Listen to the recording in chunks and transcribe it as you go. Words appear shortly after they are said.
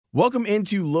Welcome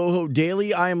into Loho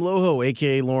Daily. I am Loho,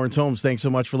 a.k.a. Lawrence Holmes. Thanks so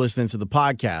much for listening to the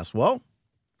podcast. Well,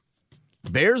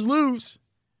 Bears lose.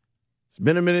 It's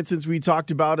been a minute since we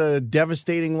talked about a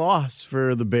devastating loss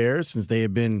for the Bears, since they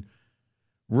have been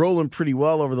rolling pretty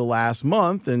well over the last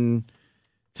month. And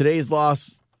today's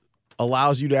loss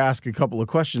allows you to ask a couple of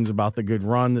questions about the good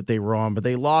run that they were on. But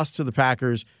they lost to the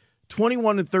Packers.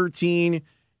 21-13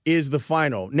 is the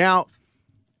final. Now,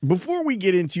 before we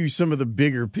get into some of the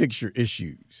bigger picture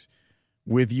issues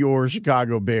with your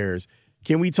Chicago Bears,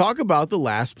 can we talk about the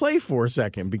last play for a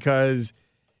second? Because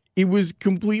it was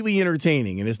completely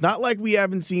entertaining, and it's not like we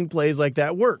haven't seen plays like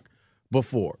that work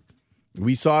before.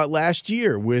 We saw it last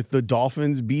year with the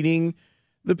Dolphins beating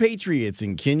the Patriots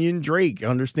and Kenyon Drake,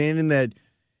 understanding that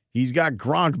he's got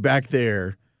Gronk back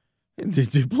there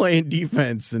to playing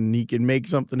defense, and he can make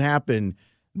something happen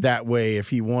that way if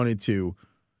he wanted to.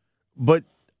 But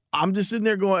I'm just sitting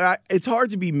there going, it's hard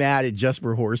to be mad at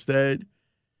Jesper Horsted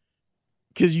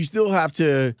because you still have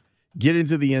to get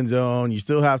into the end zone. You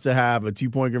still have to have a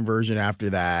 2-point conversion after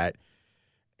that.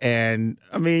 And,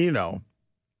 I mean, you know,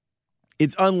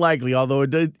 it's unlikely, although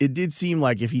it did seem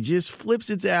like if he just flips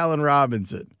it to Allen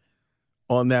Robinson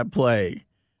on that play,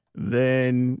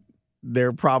 then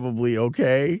they're probably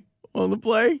okay on the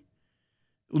play.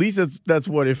 At least that's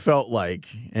what it felt like,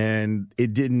 and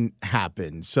it didn't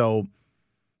happen. So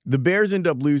the Bears end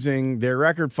up losing. Their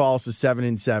record falls to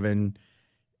 7-7,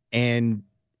 and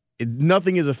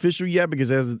nothing is official yet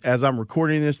because as I'm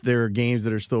recording this, there are games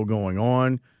that are still going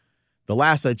on. The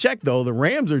last I checked, though, the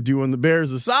Rams are doing the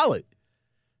Bears a solid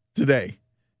today,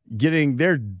 getting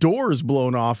their doors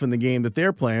blown off in the game that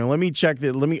they're playing. Let me check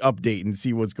that. Let me update and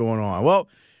see what's going on. Well,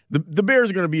 the Bears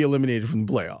are going to be eliminated from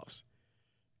the playoffs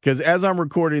because as I'm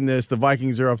recording this, the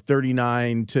Vikings are up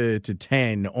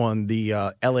 39-10 on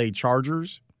the LA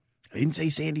Chargers. I didn't say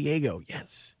San Diego.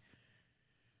 Yes.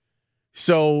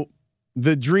 So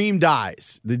the dream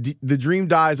dies. The dream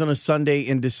dies on a Sunday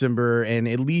in December, and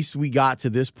at least we got to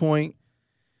this point.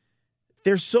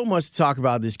 There's so much to talk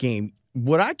about this game.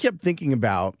 What I kept thinking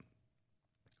about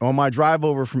on my drive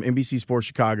over from NBC Sports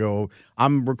Chicago,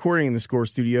 I'm recording in the Score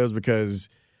Studios because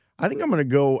I think I'm going to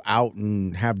go out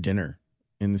and have dinner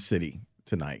in the city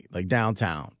tonight, like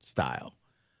downtown style.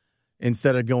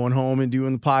 Instead of going home and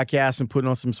doing the podcast and putting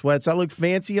on some sweats. I look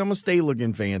fancy. I'm going to stay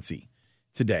looking fancy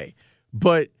today.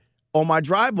 But on my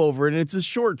drive over, and it's a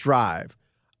short drive,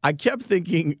 I kept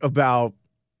thinking about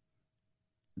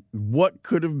what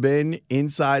could have been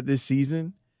inside this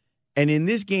season. And in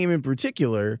this game in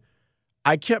particular,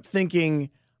 I kept thinking,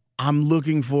 I'm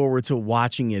looking forward to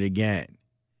watching it again.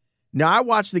 Now, I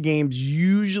watch the games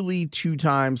usually 2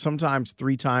 times, sometimes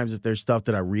 3 times if there's stuff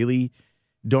that I really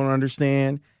don't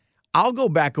understand. I'll go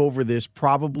back over this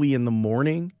probably in the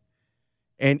morning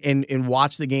and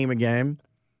watch the game again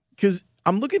because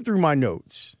I'm looking through my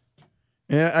notes.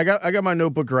 And I got my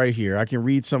notebook right here. I can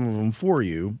read some of them for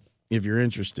you if you're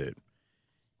interested.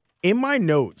 In my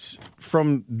notes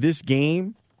from this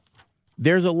game,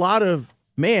 there's a lot of,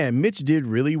 man, Mitch did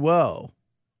really well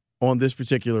on this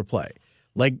particular play.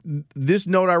 Like this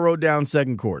note I wrote down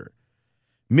second quarter.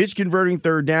 Mitch converting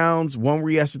third downs, one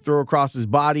where he has to throw across his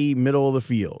body, middle of the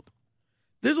field.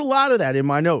 There's a lot of that in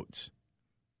my notes.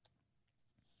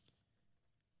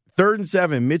 3rd and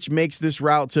 7, Mitch makes this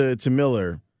route to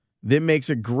Miller, then makes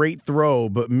a great throw,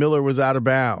 but Miller was out of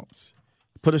bounds.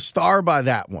 Put a star by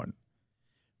that one.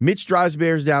 Mitch drives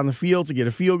Bears down the field to get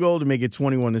a field goal to make it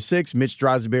 21-6. Mitch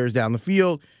drives the Bears down the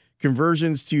field,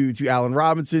 conversions to Allen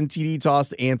Robinson, TD toss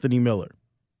to Anthony Miller.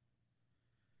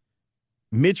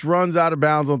 Mitch runs out of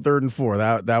bounds on 3rd and 4.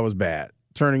 That was bad,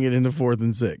 turning it into 4th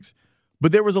and 6.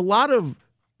 But there was a lot of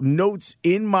notes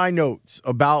in my notes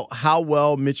about how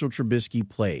well Mitchell Trubisky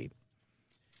played.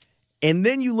 And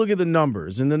then you look at the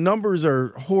numbers, and the numbers are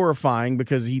horrifying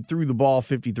because he threw the ball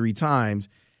 53 times,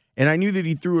 and I knew that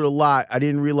he threw it a lot. I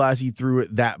didn't realize he threw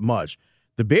it that much.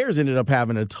 The Bears ended up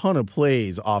having a ton of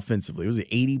plays offensively. It was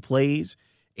 80 plays,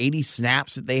 80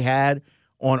 snaps that they had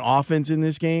on offense in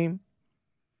this game.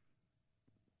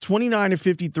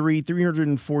 29-53,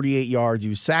 348 yards. He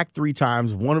was sacked 3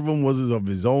 times. One of them was of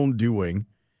his own doing.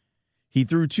 He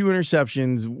threw 2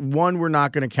 interceptions. One we're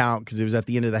not going to count because it was at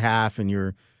the end of the half and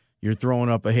you're throwing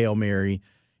up a Hail Mary.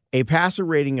 A passer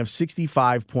rating of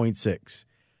 65.6.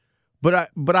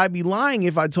 But I'd be lying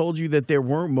if I told you that there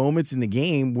weren't moments in the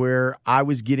game where I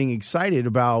was getting excited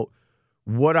about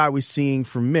what I was seeing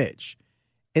from Mitch.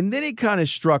 And then it kind of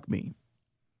struck me.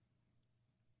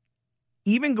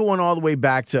 Even going all the way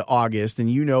back to August, and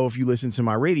you know if you listen to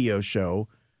my radio show,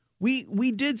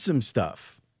 we did some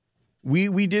stuff.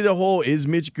 We did a whole Is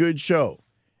Mitch Good show.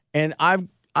 And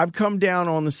I've come down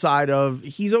on the side of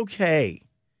he's okay.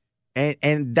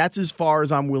 And that's as far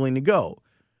as I'm willing to go.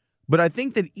 But I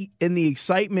think that in the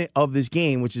excitement of this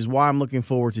game, which is why I'm looking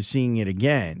forward to seeing it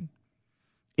again,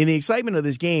 in the excitement of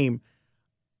this game,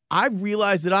 I've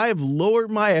realized that I have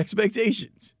lowered my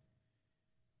expectations.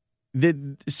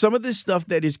 That some of this stuff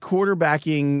that is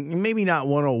quarterbacking, maybe not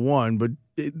 101, but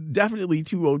definitely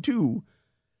 202,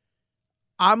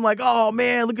 I'm like, oh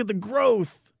man, look at the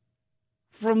growth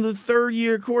from the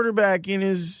third-year quarterback in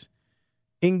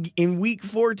week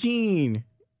 14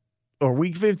 or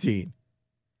week 15.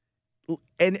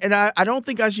 And I don't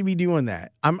think I should be doing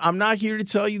that. I'm not here to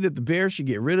tell you that the Bears should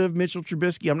get rid of Mitchell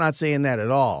Trubisky. I'm not saying that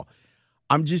at all.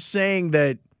 I'm just saying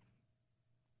that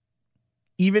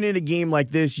even in a game like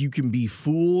this, you can be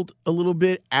fooled a little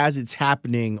bit as it's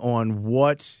happening on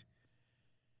what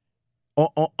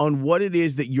it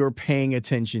is that you're paying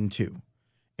attention to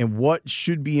and what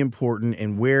should be important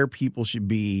and where people should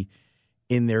be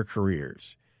in their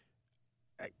careers.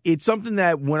 It's something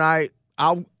that when I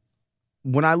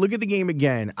look at the game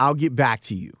again, I'll get back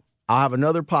to you. I'll have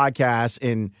another podcast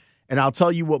and I'll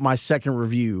tell you what my second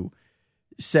review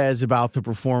says about the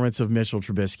performance of Mitchell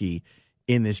Trubisky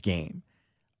in this game.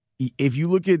 If you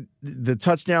look at the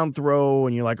touchdown throw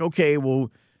and you're like, okay,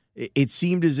 well, it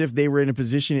seemed as if they were in a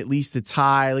position at least to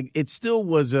tie. Like, it still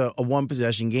was a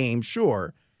one-possession game,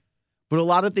 sure. But a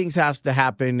lot of things have to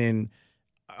happen, and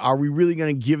are we really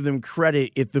going to give them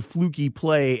credit if the fluky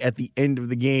play at the end of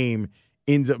the game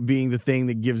ends up being the thing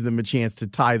that gives them a chance to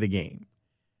tie the game?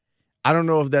 I don't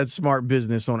know if that's smart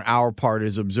business on our part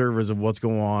as observers of what's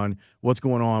going on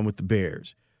with the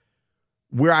Bears.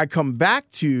 Where I come back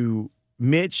to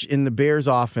Mitch and the Bears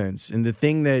offense, and the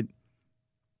thing that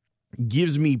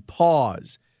gives me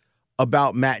pause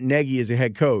about Matt Nagy as a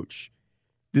head coach,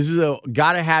 this is a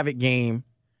gotta-have-it game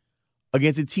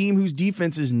against a team whose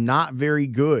defense is not very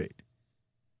good,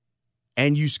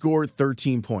 and you scored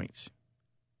 13 points.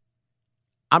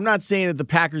 I'm not saying that the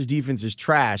Packers' defense is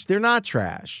trash. They're not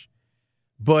trash.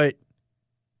 But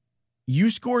you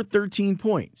scored 13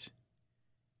 points.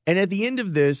 And at the end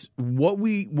of this, what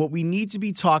we need to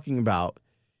be talking about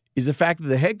is the fact that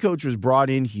the head coach was brought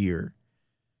in here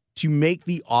to make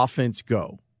the offense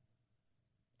go.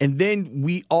 And then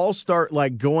we all start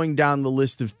like going down the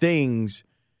list of things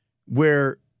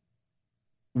where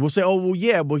we'll say, oh, well,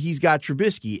 yeah, well, he's got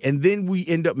Trubisky. And then we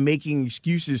end up making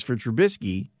excuses for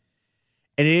Trubisky.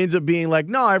 And it ends up being like,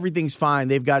 no, everything's fine.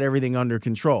 They've got everything under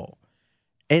control.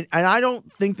 And I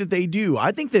don't think that they do.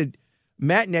 I think that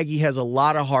Matt Nagy has a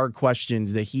lot of hard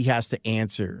questions that he has to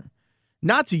answer.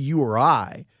 Not to you or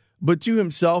I, but to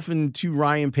himself and to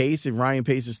Ryan Pace, if Ryan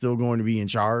Pace is still going to be in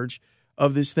charge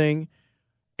of this thing.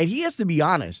 And he has to be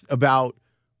honest about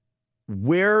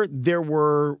where there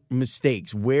were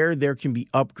mistakes, where there can be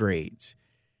upgrades.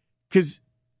 Because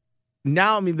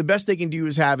now, I mean, the best they can do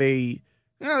is have they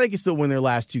can still win their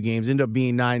last two games, end up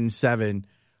being 9-7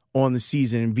 on the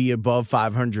season and be above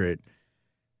 500.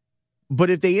 But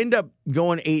if they end up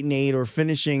going 8-8 or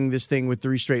finishing this thing with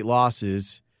 3 straight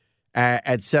losses at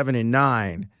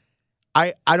 7-9,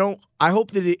 I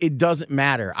hope that it doesn't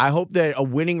matter. I hope that a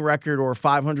winning record or a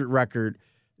 500 record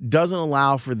doesn't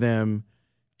allow for them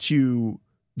to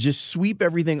just sweep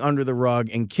everything under the rug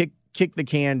and kick the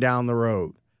can down the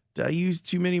road. Did I use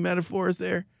too many metaphors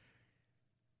there?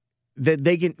 That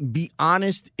they can be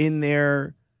honest in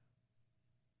their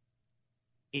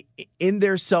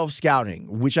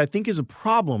self-scouting, which I think is a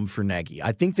problem for Nagy.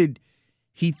 I think that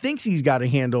he thinks he's got a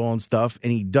handle on stuff,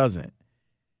 and he doesn't.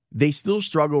 They still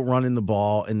struggle running the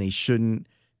ball, and they shouldn't.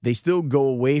 They still go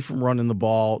away from running the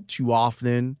ball too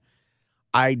often.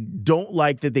 I don't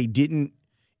like that they didn't,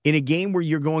 in a game where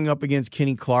you're going up against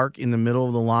Kenny Clark in the middle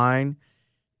of the line,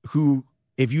 who,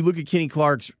 if you look at Kenny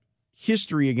Clark's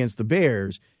history against the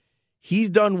Bears, he's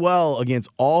done well against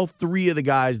all 3 of the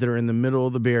guys that are in the middle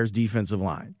of the Bears' defensive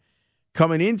line.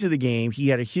 Coming into the game, he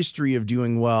had a history of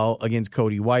doing well against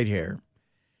Cody Whitehair.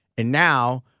 And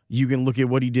now you can look at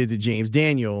what he did to James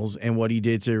Daniels and what he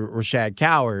did to Rashad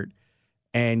Coward,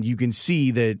 and you can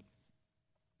see that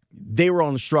they were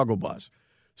on the struggle bus.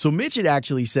 So Mitch had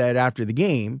actually said after the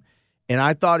game, and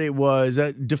I thought it was,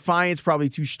 defiance probably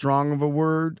too strong of a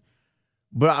word,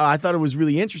 but I thought it was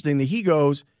really interesting that he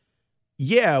goes,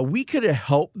 yeah, we could have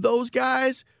helped those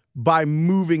guys by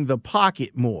moving the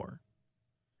pocket more.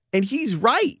 And he's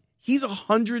right. He's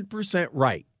 100%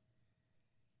 right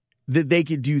that they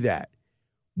could do that.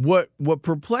 What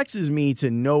perplexes me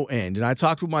to no end, and I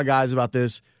talked with my guys about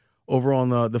this over on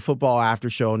the Football After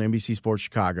Show on NBC Sports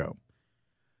Chicago.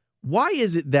 Why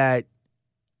is it that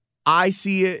I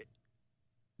see it,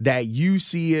 that you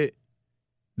see it,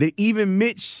 that even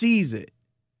Mitch sees it,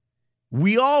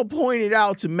 We all pointed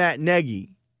out to Matt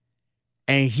Nagy,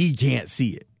 and he can't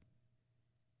see it.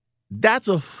 That's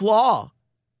a flaw.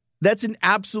 That's an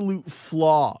absolute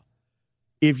flaw.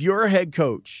 If you're a head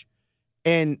coach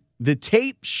and the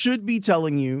tape should be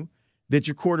telling you that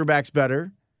your quarterback's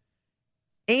better,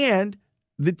 and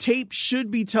the tape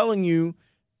should be telling you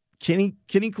Kenny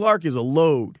Clark is a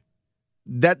load.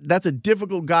 That's a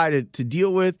difficult guy to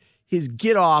deal with. His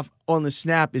get off on the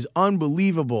snap is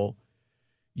unbelievable.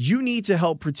 You need to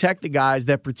help protect the guys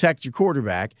that protect your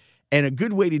quarterback, and a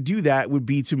good way to do that would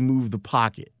be to move the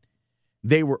pocket.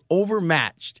 They were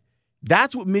overmatched.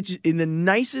 That's what Mitch, in the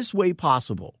nicest way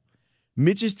possible,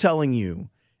 Mitch is telling you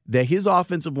that his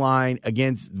offensive line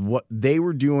against what they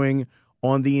were doing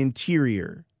on the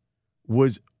interior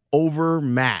was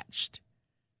overmatched.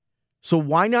 So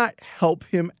why not help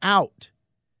him out?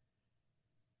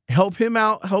 Help him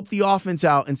out, help the offense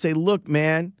out, and say, look,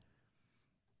 man,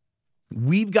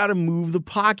 we've got to move the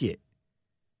pocket.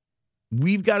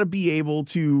 We've got to be able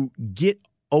to get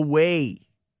away.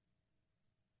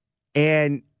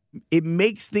 And it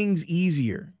makes things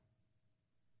easier.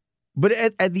 But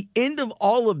at the end of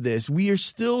all of this, we are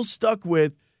still stuck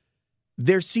with,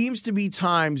 there seems to be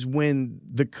times when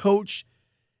the coach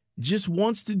just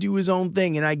wants to do his own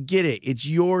thing. And I get it. It's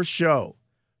your show.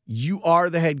 You are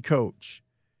the head coach.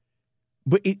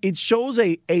 But it shows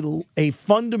a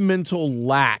fundamental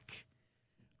lack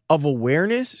of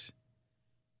awareness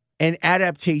and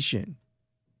adaptation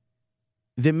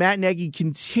that Matt Nagy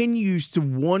continues to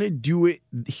want to do it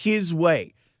his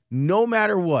way, no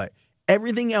matter what.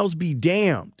 Everything else be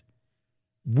damned.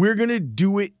 We're going to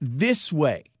do it this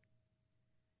way.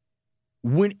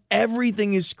 When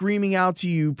everything is screaming out to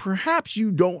you, perhaps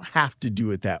you don't have to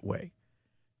do it that way.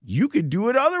 You could do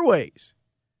it other ways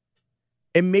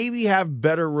and maybe have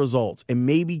better results and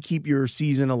maybe keep your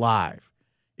season alive.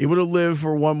 It would have lived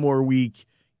for one more week,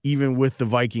 even with the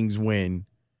Vikings win,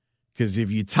 because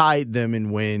if you tied them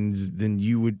in wins, then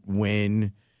you would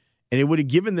win. And it would have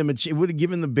given them it would have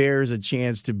given the Bears a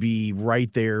chance to be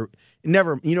right there.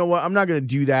 Never, you know what? I'm not going to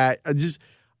do that.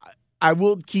 I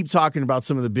will keep talking about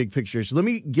some of the big pictures. So let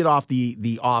me get off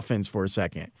the offense for a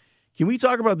second. Can we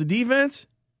talk about the defense?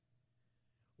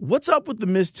 What's up with the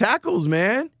missed tackles,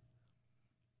 man?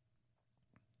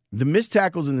 The missed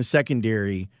tackles in the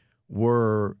secondary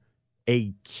were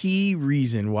a key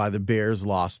reason why the Bears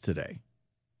lost today.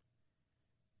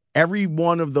 Every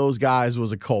one of those guys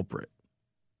was a culprit.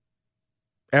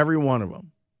 Every one of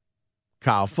them.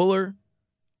 Kyle Fuller,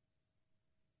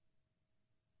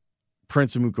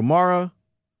 Prince Amukamara,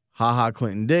 HaHa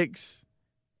Clinton Dix,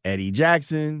 Eddie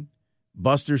Jackson,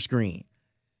 Buster Screen.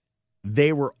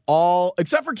 They were all,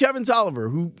 except for Kevin Tolliver,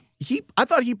 who I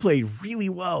thought he played really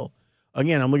well.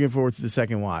 Again, I'm looking forward to the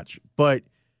second watch. But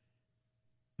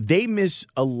they miss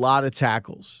a lot of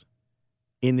tackles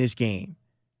in this game.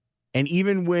 And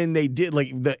even when they did,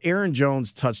 like the Aaron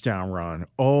Jones touchdown run,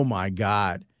 oh my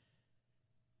God.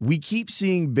 We keep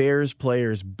seeing Bears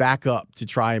players back up to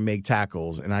try and make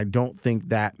tackles, and I don't think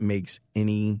that makes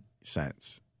any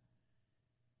sense.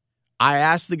 I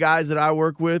asked the guys that I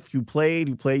work with who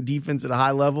played defense at a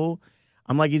high level,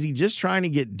 I'm like, is he just trying to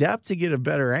get depth to get a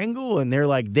better angle? And they're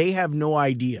like, they have no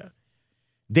idea.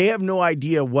 They have no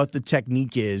idea what the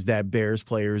technique is that Bears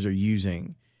players are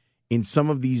using in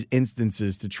some of these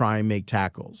instances to try and make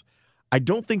tackles. I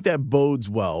don't think that bodes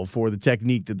well for the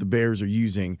technique that the Bears are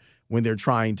using when they're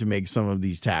trying to make some of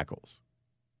these tackles.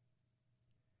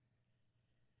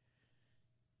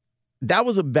 That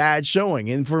was a bad showing.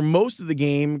 And for most of the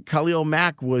game, Khalil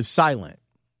Mack was silent.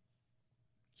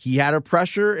 He had a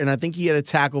pressure, and I think he had a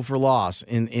tackle for loss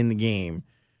in the game.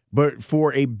 But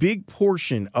for a big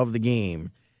portion of the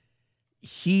game,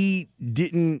 he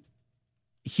didn't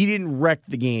wreck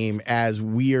the game as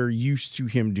we are used to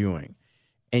him doing.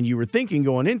 And you were thinking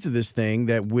going into this thing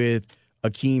that with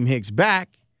Akeem Hicks back,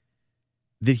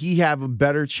 that he have a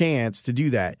better chance to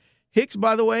do that. Hicks,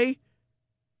 by the way,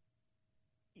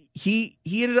 he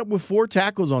ended up with 4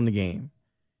 tackles on the game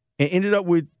and ended up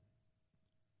with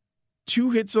 2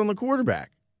 hits on the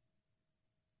quarterback.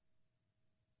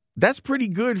 That's pretty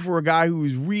good for a guy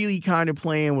who's really kind of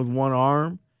playing with one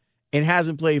arm and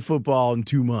hasn't played football in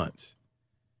 2 months.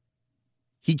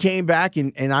 He came back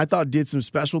and I thought did some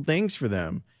special things for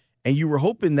them. And you were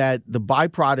hoping that the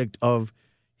byproduct of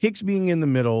Hicks being in the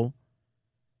middle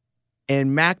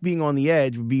and Mack being on the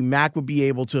edge would be Mack would be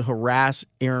able to harass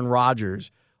Aaron Rodgers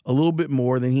a little bit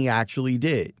more than he actually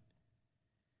did.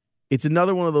 It's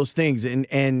another one of those things.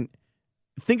 And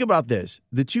think about this.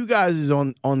 The 2 guys is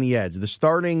on the edge, the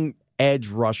starting edge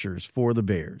rushers for the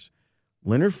Bears.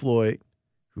 Leonard Floyd,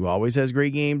 who always has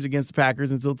great games against the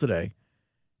Packers until today,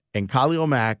 and Khalil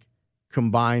Mack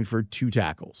combined for 2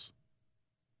 tackles.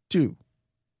 2.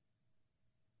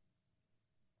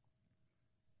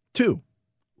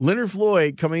 Leonard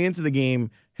Floyd, coming into the game,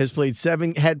 had played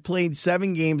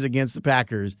 7 games against the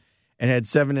Packers and had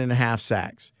 7.5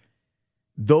 sacks.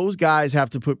 Those guys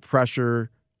have to put pressure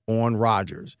on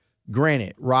Rodgers.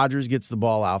 Granted, Rodgers gets the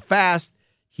ball out fast.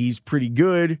 He's pretty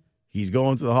good. He's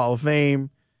going to the Hall of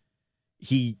Fame.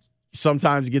 He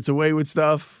sometimes gets away with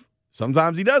stuff.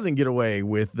 Sometimes he doesn't get away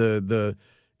with the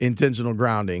intentional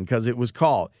grounding because it was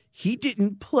called. He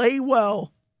didn't play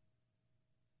well.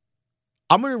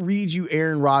 I'm going to read you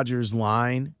Aaron Rodgers'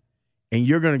 line, and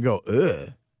you're going to go,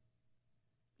 ugh.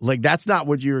 Like, that's not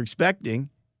what you're expecting.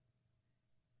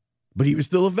 But he was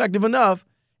still effective enough.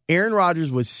 Aaron Rodgers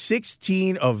was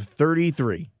 16 of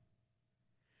 33.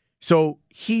 So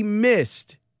he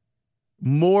missed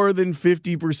more than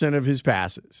 50% of his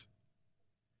passes.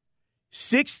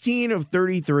 16 of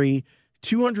 33,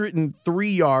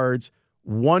 203 yards,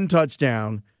 1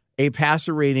 touchdown, a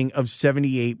passer rating of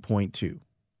 78.2.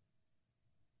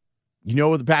 You know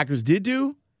what the Packers did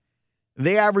do?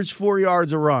 They averaged 4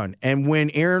 yards a run. And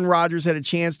when Aaron Rodgers had a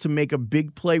chance to make a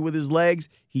big play with his legs,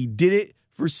 he did it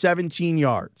for 17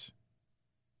 yards.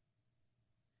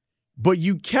 But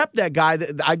you kept that guy.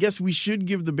 I guess we should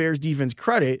give the Bears defense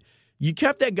credit. You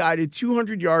kept that guy to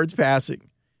 200 yards passing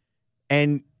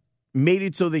and made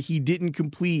it so that he didn't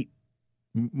complete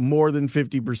more than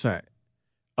 50%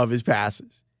 of his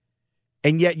passes.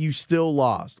 And yet you still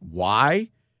lost. Why?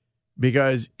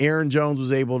 Because Aaron Jones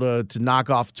was able to knock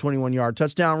off a 21-yard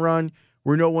touchdown run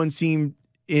where no one seemed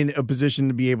in a position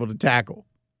to be able to tackle.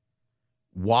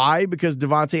 Why? Because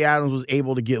Davante Adams was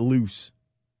able to get loose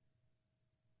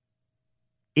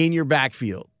in your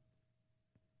backfield.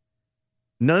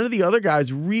 None of the other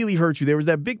guys really hurt you. There was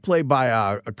that big play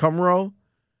by Kumro,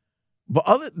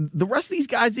 but the rest of these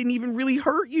guys didn't even really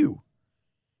hurt you.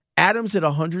 Adams had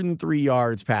 103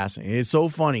 yards passing. It's so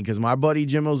funny because my buddy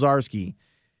Jim Ozarski,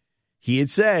 he had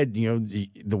said,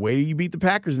 the way you beat the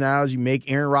Packers now is you make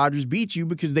Aaron Rodgers beat you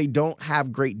because they don't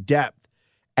have great depth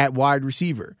at wide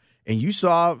receiver. And you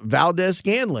saw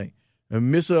Valdez-Scantling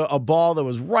miss a ball that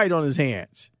was right on his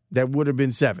hands that would have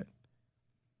been 7.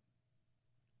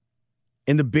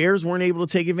 And the Bears weren't able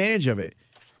to take advantage of it.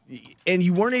 And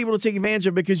you weren't able to take advantage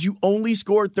of it because you only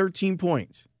scored 13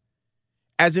 points.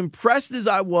 As impressed as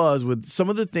I was with some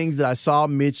of the things that I saw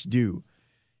Mitch do,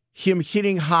 him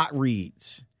hitting hot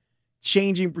reads,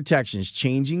 changing protections,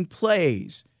 changing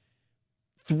plays,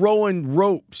 throwing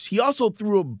ropes. He also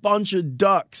threw a bunch of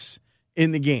ducks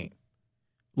in the game.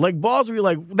 Like balls where you're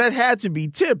like, that had to be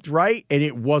tipped, right? And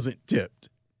it wasn't tipped.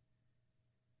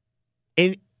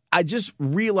 And I just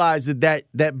realized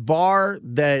that bar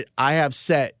that I have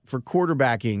set for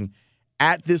quarterbacking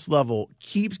at this level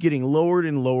keeps getting lowered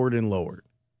and lowered and lowered.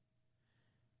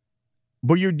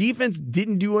 But your defense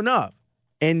didn't do enough.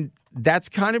 And that's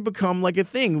kind of become like a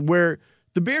thing where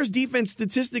the Bears defense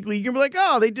statistically, you can be like,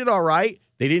 oh, they did all right.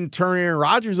 They didn't turn Aaron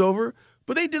Rodgers over,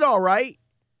 but they did all right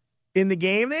in the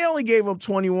game. They only gave up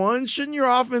 21. Shouldn't your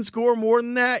offense score more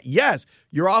than that? Yes,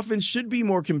 your offense should be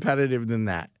more competitive than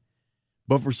that.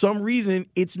 But for some reason,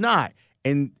 it's not.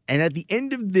 And at the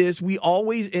end of this, we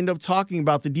always end up talking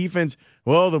about the defense.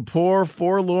 Well, the poor,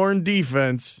 forlorn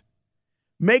defense.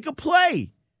 Make a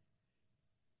play.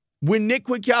 When Nick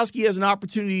Kwiatkowski has an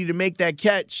opportunity to make that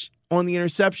catch on the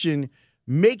interception,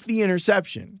 make the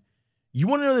interception. You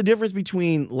want to know the difference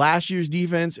between last year's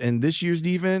defense and this year's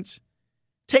defense?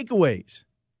 Takeaways.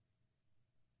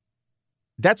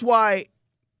 That's why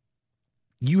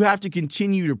you have to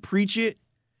continue to preach it,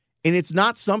 and it's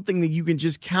not something that you can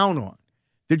just count on.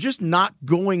 They're just not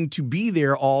going to be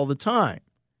there all the time.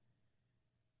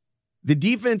 The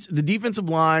defensive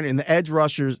line and the edge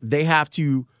rushers, they have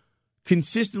to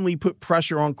consistently put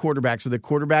pressure on quarterbacks so that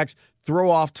quarterbacks throw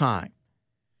off time.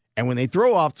 And when they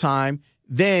throw off time,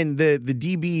 then the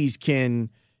DBs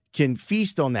can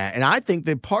feast on that. And I think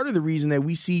that part of the reason that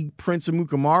we see Prince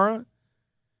Amukamara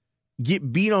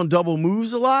get beat on double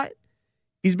moves a lot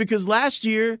is because last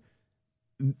year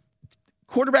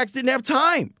quarterbacks didn't have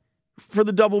time for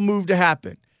the double move to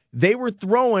happen. They were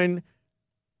throwing,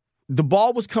 the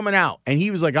ball was coming out, and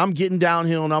he was like, I'm getting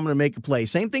downhill and I'm going to make a play.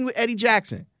 Same thing with Eddie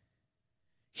Jackson.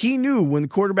 He knew when the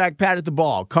quarterback patted the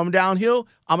ball, come downhill,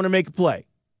 I'm going to make a play.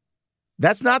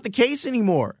 That's not the case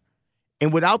anymore.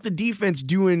 And without the defense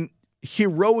doing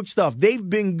heroic stuff, they've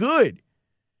been good.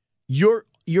 Your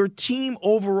team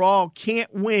overall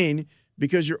can't win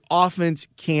because your offense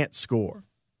can't score.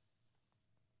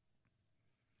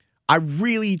 I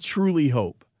really, truly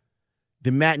hope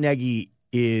that Matt Nagy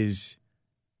is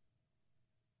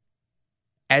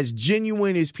as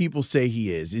genuine as people say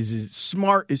he is as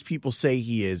smart as people say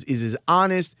he is as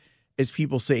honest as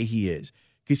people say he is.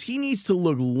 Because he needs to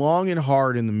look long and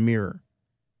hard in the mirror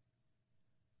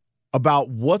about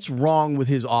what's wrong with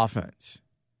his offense.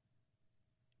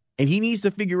 And he needs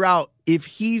to figure out if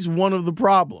he's one of the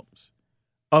problems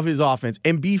of his offense.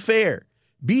 And be fair.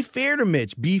 Be fair to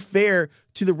Mitch. Be fair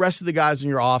to the rest of the guys in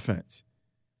your offense.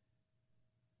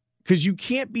 Because you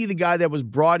can't be the guy that was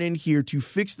brought in here to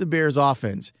fix the Bears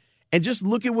offense. And just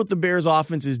look at what the Bears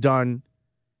offense has done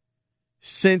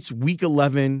since week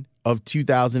 11 of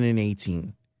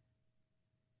 2018.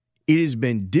 It has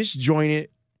been disjointed.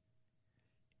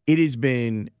 It has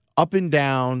been up and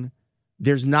down.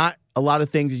 There's not a lot of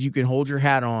things that you can hold your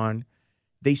hat on.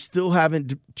 They still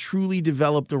haven't truly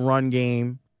developed a run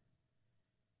game.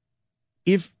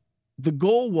 If the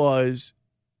goal was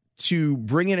to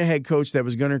bring in a head coach that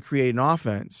was going to create an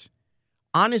offense,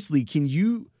 honestly, can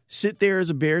you sit there as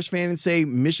a Bears fan and say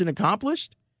mission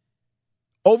accomplished?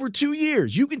 Over 2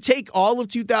 years, you can take all of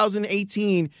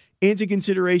 2018 into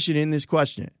consideration in this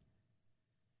question.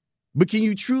 But can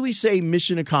you truly say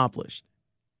mission accomplished?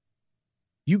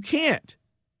 You can't.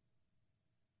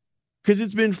 Because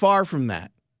it's been far from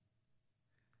that.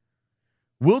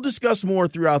 We'll discuss more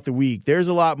throughout the week. There's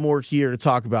a lot more here to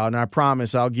talk about, and I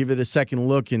promise I'll give it a second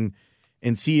look and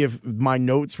see if my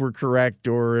notes were correct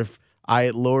or if I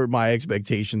had lowered my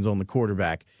expectations on the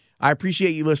quarterback. I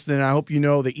appreciate you listening. I hope you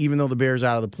know that even though the Bears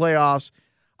are out of the playoffs,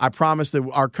 I promise that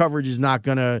our coverage is not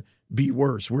going to be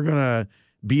worse. We're going to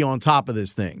be on top of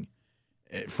this thing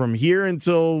from here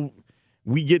until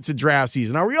we get to draft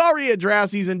season. Are we already at draft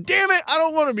season? Damn it, I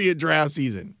don't want to be at draft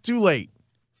season. Too late.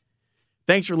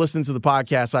 Thanks for listening to the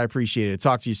podcast. I appreciate it.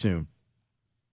 Talk to you soon.